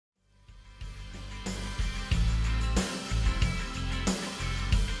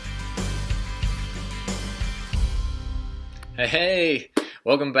Hey,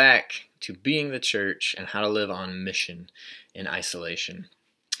 welcome back to Being the Church and How to Live on Mission in Isolation.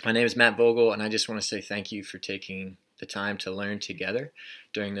 My name is Matt Vogel, and I just want to say thank you for taking the time to learn together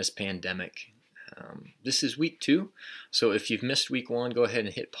during this pandemic. This is week 2, so if you've missed week 1, go ahead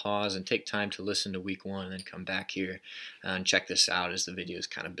and hit pause and take time to listen to week 1 and then come back here and check this out as the videos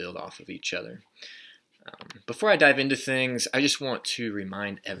kind of build off of each other. Before I dive into things, I just want to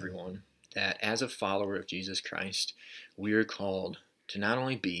remind everyone that as a follower of Jesus Christ, we are called to not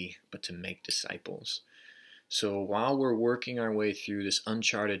only be, but to make disciples. So while we're working our way through this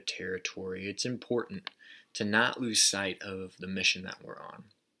uncharted territory, it's important to not lose sight of the mission that we're on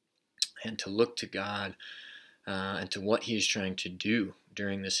and to look to God and to what He is trying to do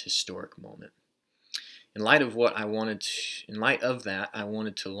during this historic moment. In light of that, I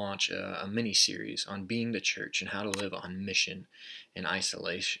wanted to launch a mini-series on being the church and how to live on mission in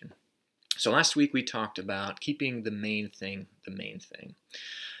isolation. So last week we talked about keeping the main thing,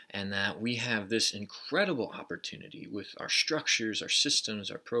 and that we have this incredible opportunity with our structures, our systems,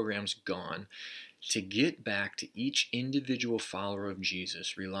 our programs gone to get back to each individual follower of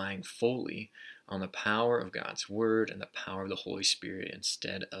Jesus relying fully on the power of God's Word and the power of the Holy Spirit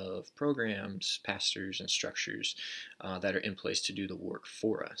instead of programs, pastors, and structures that are in place to do the work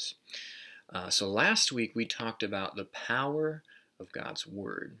for us. So last week we talked about the power of God's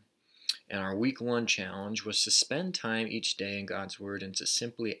Word. And our week 1 challenge was to spend time each day in God's Word and to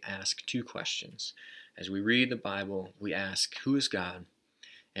simply ask 2 questions. As we read the Bible, we ask, who is God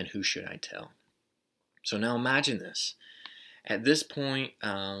and who should I tell? So now imagine this. At this point,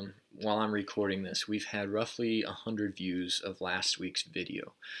 while I'm recording this, we've had roughly 100 views of last week's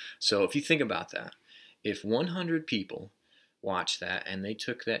video. So if you think about that, if 100 people watched that and they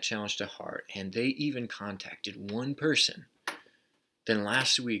took that challenge to heart and they even contacted one person, then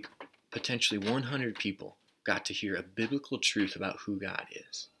last week, potentially 100 people got to hear a biblical truth about who God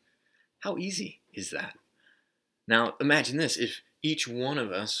is. How easy is that? Now, imagine this. If each one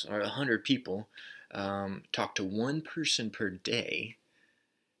of us, or 100 people, talked to one person per day,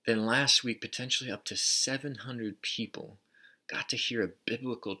 then last week, potentially up to 700 people got to hear a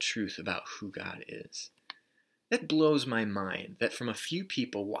biblical truth about who God is. That blows my mind that from a few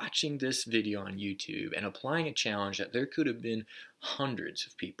people watching this video on YouTube and applying a challenge that there could have been hundreds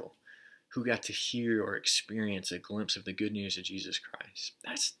of people who got to hear or experience a glimpse of the good news of Jesus Christ.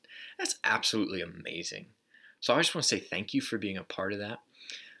 That's absolutely amazing. So I just want to say thank you for being a part of that.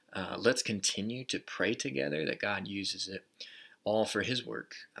 Let's continue to pray together that God uses it all for His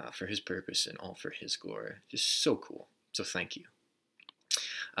work, for His purpose, and all for His glory. Just so cool. So thank you.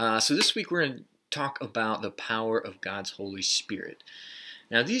 So this week we're going to talk about the power of God's Holy Spirit.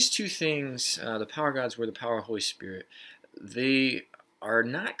 Now these 2 things, the power of God's Word, the power of the Holy Spirit, they are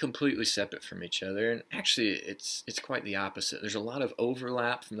not completely separate from each other, and actually it's quite the opposite. There's a lot of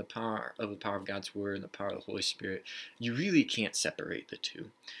overlap from the power of God's Word and the power of the Holy Spirit. You really can't separate the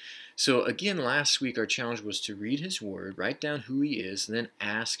 2. So again, last week our challenge was to read His Word, write down who He is, and then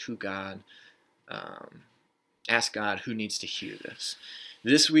ask God who needs to hear this.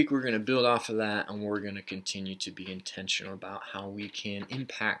 This week we're going to build off of that, and we're going to continue to be intentional about how we can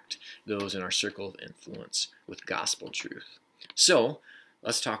impact those in our circle of influence with gospel truth. So,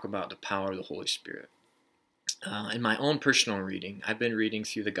 let's talk about the power of the Holy Spirit. In my own personal reading, I've been reading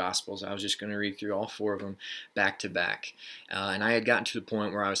through the Gospels. I was just going to read through all 4 of them back to back. And I had gotten to the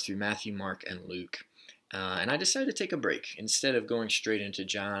point where I was through Matthew, Mark, and Luke. And I decided to take a break. Instead of going straight into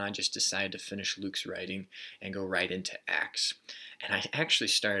John, I just decided to finish Luke's writing and go right into Acts. And I actually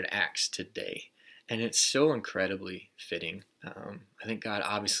started Acts today. And it's so incredibly fitting. I think God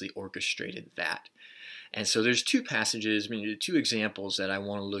obviously orchestrated that. And so there's 2 passages, 2 examples that I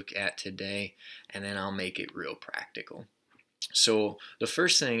want to look at today, and then I'll make it real practical. So the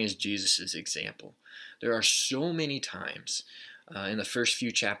first thing is Jesus' example. There are so many times in the first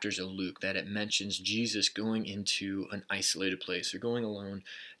few chapters of Luke that it mentions Jesus going into an isolated place or going alone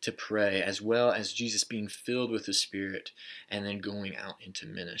to pray, as well as Jesus being filled with the Spirit and then going out into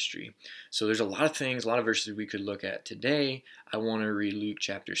ministry. So there's a lot of things, a lot of verses we could look at today. I want to read Luke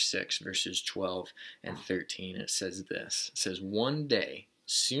chapter 6, verses 12 and 13. It says this. It says, "One day,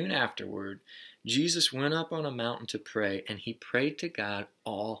 soon afterward, Jesus went up on a mountain to pray, and He prayed to God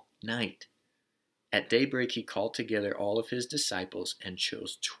all night. At daybreak, He called together all of His disciples and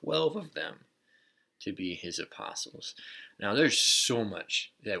chose 12 of them to be His apostles." Now, there's so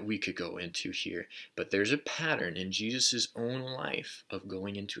much that we could go into here, but there's a pattern in Jesus' own life of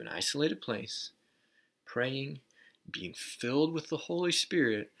going into an isolated place, praying, being filled with the Holy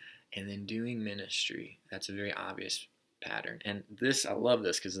Spirit, and then doing ministry. That's a very obvious pattern. And this, I love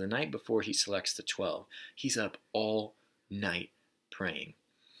this, because the night before He selects the 12, He's up all night praying.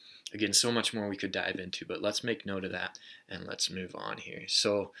 Again, so much more we could dive into, but let's make note of that and let's move on here.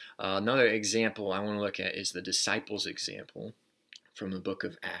 So another example I want to look at is the disciples' example from the book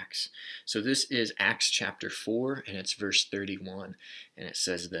of Acts. So this is Acts chapter 4, and it's verse 31, and it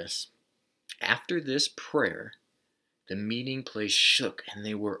says this: "After this prayer, the meeting place shook, and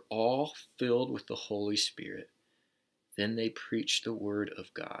they were all filled with the Holy Spirit. Then they preached the word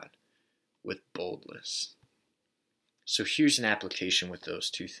of God with boldness." So here's an application with those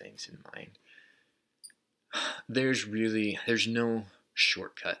two things in mind. There's no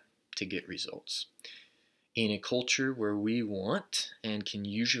shortcut to get results. In a culture where we want and can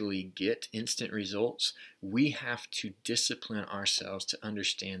usually get instant results, we have to discipline ourselves to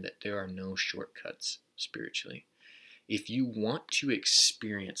understand that there are no shortcuts spiritually. If you want to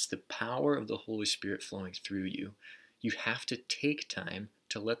experience the power of the Holy Spirit flowing through you, you have to take time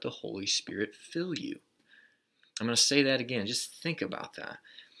to let the Holy Spirit fill you. I'm going to say that again. Just think about that.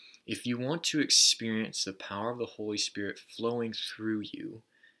 If you want to experience the power of the Holy Spirit flowing through you,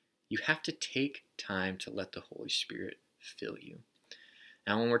 you have to take time to let the Holy Spirit fill you.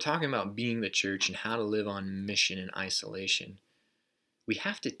 Now, when we're talking about being the church and how to live on mission in isolation, we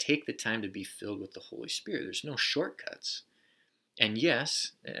have to take the time to be filled with the Holy Spirit. There's no shortcuts. And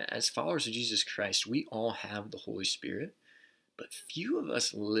yes, as followers of Jesus Christ, we all have the Holy Spirit, but few of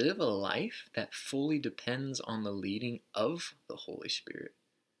us live a life that fully depends on the leading of the Holy Spirit.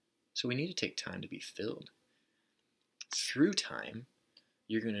 So we need to take time to be filled. Through time,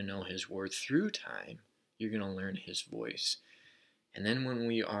 you're going to know His word. Through time, you're going to learn His voice. And then when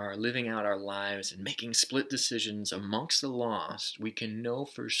we are living out our lives and making split decisions amongst the lost, we can know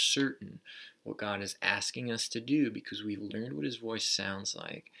for certain what God is asking us to do because we've learned what His voice sounds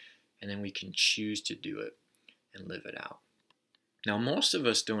like, and then we can choose to do it and live it out. Now, most of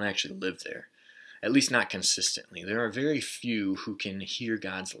us don't actually live there, at least not consistently. There are very few who can hear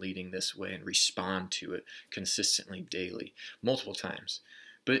God's leading this way and respond to it consistently, daily, multiple times.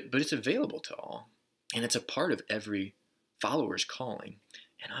 But it's available to all, and it's a part of every follower's calling.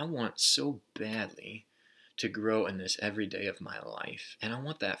 And I want so badly to grow in this every day of my life, and I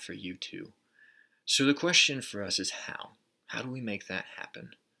want that for you too. So the question for us is how? How do we make that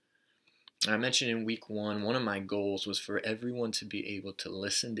happen? I mentioned in week one of my goals was for everyone to be able to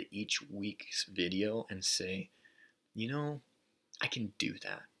listen to each week's video and say, I can do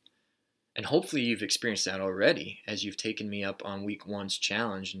that. And hopefully you've experienced that already as you've taken me up on week one's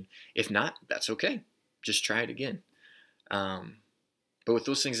challenge. And if not, that's okay. Just try it again. But with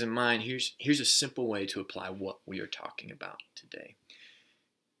those things in mind, here's a simple way to apply what we are talking about today.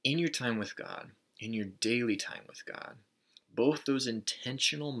 In your time with God, in your daily time with God, both those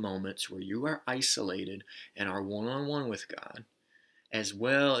intentional moments where you are isolated and are one-on-one with God, as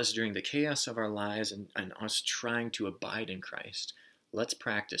well as during the chaos of our lives and us trying to abide in Christ, let's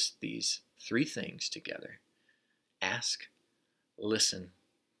practice these three things together. Ask, listen,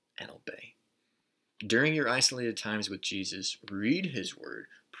 and obey. During your isolated times with Jesus, read His word,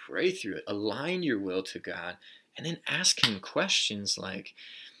 pray through it, align your will to God, and then ask Him questions like,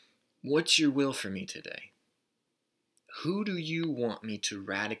 what's your will for me today? Who do you want me to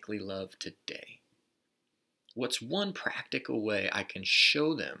radically love today? What's one practical way I can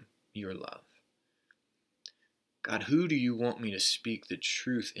show them your love? God, who do you want me to speak the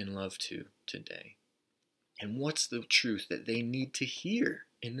truth in love to today? And what's the truth that they need to hear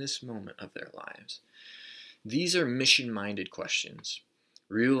in this moment of their lives? These are mission-minded questions,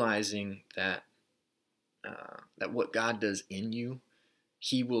 realizing that what God does in you,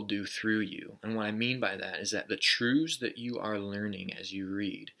 He will do through you. And what I mean by that is that the truths that you are learning as you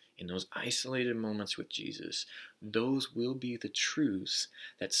read in those isolated moments with Jesus, those will be the truths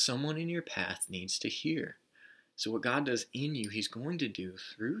that someone in your path needs to hear. So what God does in you, He's going to do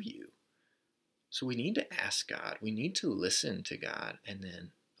through you. So we need to ask God. We need to listen to God and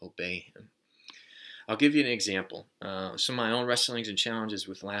then obey Him. I'll give you an example. Some of my own wrestlings and challenges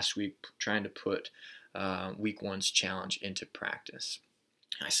with last week, trying to put week one's challenge into practice.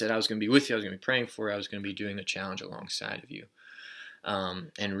 I said I was going to be with you, I was going to be praying for you, I was going to be doing the challenge alongside of you.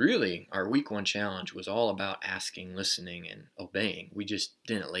 And really, our week one challenge was all about asking, listening, and obeying. We just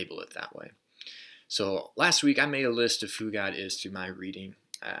didn't label it that way. So last week, I made a list of who God is through my reading.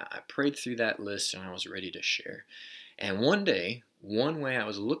 I prayed through that list, and I was ready to share. And one day, one way I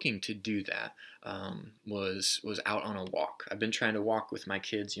was looking to do that was out on a walk. I've been trying to walk with my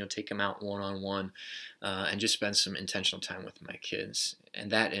kids, take them out one-on-one and just spend some intentional time with my kids. And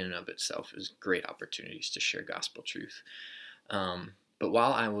that in and of itself is great opportunities to share gospel truth. But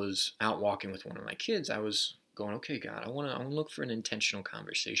while I was out walking with one of my kids, I was going, okay, God, I want to look for an intentional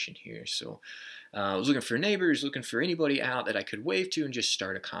conversation here. So I was looking for neighbors, looking for anybody out that I could wave to and just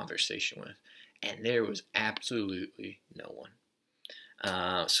start a conversation with. And there was absolutely no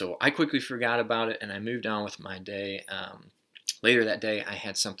one. So I quickly forgot about it and I moved on with my day. Later that day, I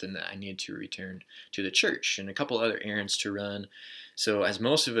had something that I needed to return to the church and a couple other errands to run. So as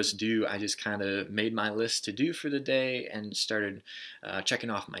most of us do, I just kind of made my list to do for the day and started checking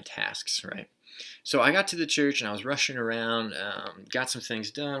off my tasks, right? So I got to the church and I was rushing around, got some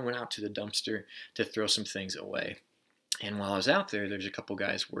things done, went out to the dumpster to throw some things away. And while I was out there, there's a couple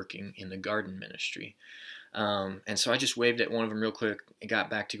guys working in the garden ministry. And so I just waved at one of them real quick and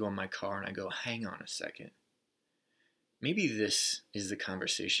got back to go in my car and I go, hang on a second. Maybe this is the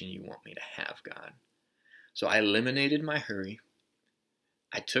conversation you want me to have, God. So I eliminated my hurry.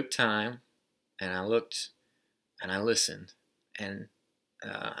 I took time and I looked and I listened and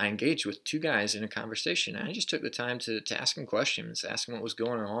I engaged with two guys in a conversation. And I just took the time to ask them questions, ask them what was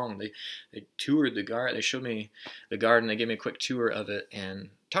going on. They toured the garden. They showed me the garden. They gave me a quick tour of it and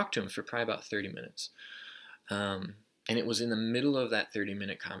talked to them for probably about 30 minutes. And it was in the middle of that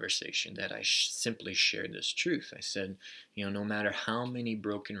 30-minute conversation that I simply shared this truth. I said, no matter how many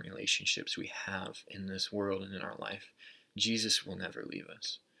broken relationships we have in this world and in our life, Jesus will never leave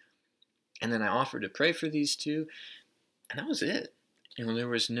us. And then I offered to pray for these two, and that was it. There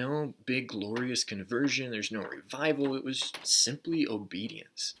was no big glorious conversion. There's no revival. It was simply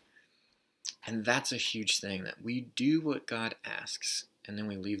obedience. And that's a huge thing, that we do what God asks, and then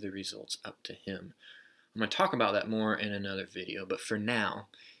we leave the results up to Him. I'm going to talk about that more in another video, but for now,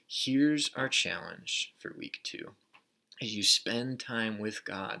 here's our challenge for week 2. As you spend time with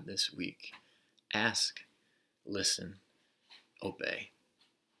God this week, ask, listen, obey.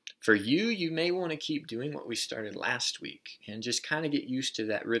 For you, you may want to keep doing what we started last week and just kind of get used to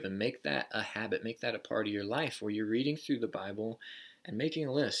that rhythm. Make that a habit, make that a part of your life where you're reading through the Bible and making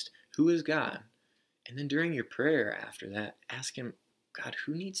a list. Who is God? And then during your prayer after that, ask Him, God,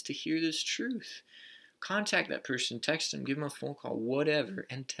 who needs to hear this truth? Contact that person, text them, give them a phone call, whatever,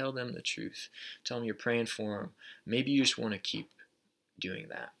 and tell them the truth. Tell them you're praying for them. Maybe you just want to keep doing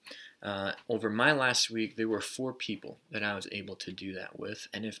that. Over my last week, there were 4 people that I was able to do that with.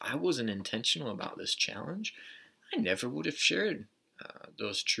 And if I wasn't intentional about this challenge, I never would have shared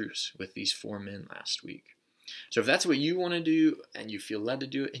those truths with these 4 men last week. So if that's what you want to do and you feel led to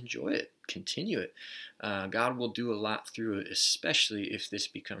do it, enjoy it. Continue it. God will do a lot through it, especially if this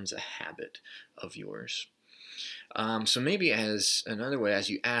becomes a habit of yours. So maybe as another way, as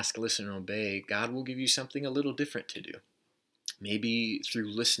you ask, listen, and obey, God will give you something a little different to do. Maybe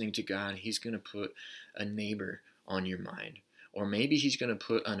through listening to God, He's going to put a neighbor on your mind. Or maybe He's going to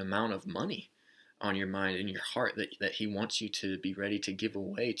put an amount of money on your mind and your heart that He wants you to be ready to give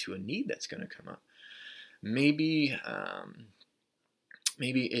away to a need that's going to come up. Maybe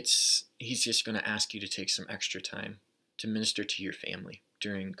He's just going to ask you to take some extra time to minister to your family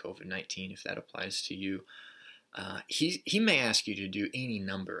during COVID-19, if that applies to you. He may ask you to do any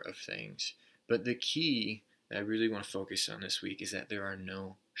number of things, but the key that I really want to focus on this week is that there are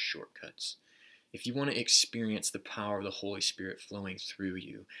no shortcuts. If you want to experience the power of the Holy Spirit flowing through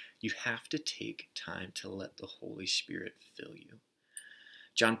you, you have to take time to let the Holy Spirit fill you.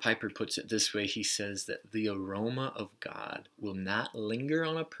 John Piper puts it this way. He says that the aroma of God will not linger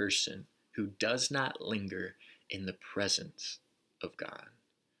on a person who does not linger in the presence of God.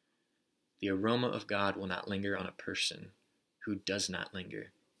 The aroma of God will not linger on a person who does not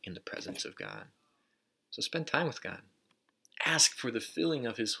linger in the presence of God. So spend time with God. Ask for the filling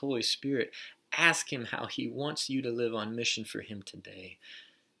of His Holy Spirit. Ask Him how He wants you to live on mission for Him today,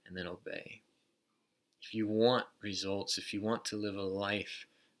 and then obey. If you want results, if you want to live a life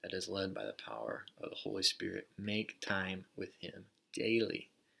that is led by the power of the Holy Spirit, make time with Him daily,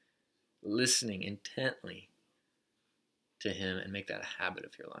 listening intently to Him, and make that a habit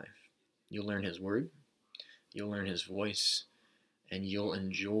of your life. You'll learn His Word, you'll learn His voice, and you'll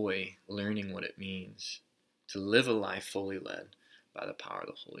enjoy learning what it means to live a life fully led by the power of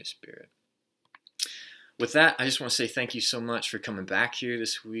the Holy Spirit. With that, I just want to say thank you so much for coming back here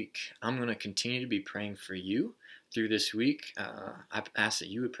this week. I'm going to continue to be praying for you through this week. I've asked that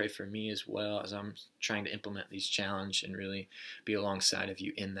you would pray for me as well as I'm trying to implement these challenges and really be alongside of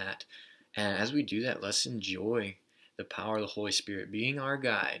you in that. And as we do that, let's enjoy the power of the Holy Spirit being our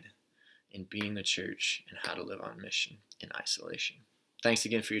guide in being the church and how to live on mission in isolation. Thanks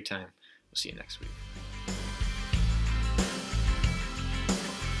again for your time. We'll see you next week.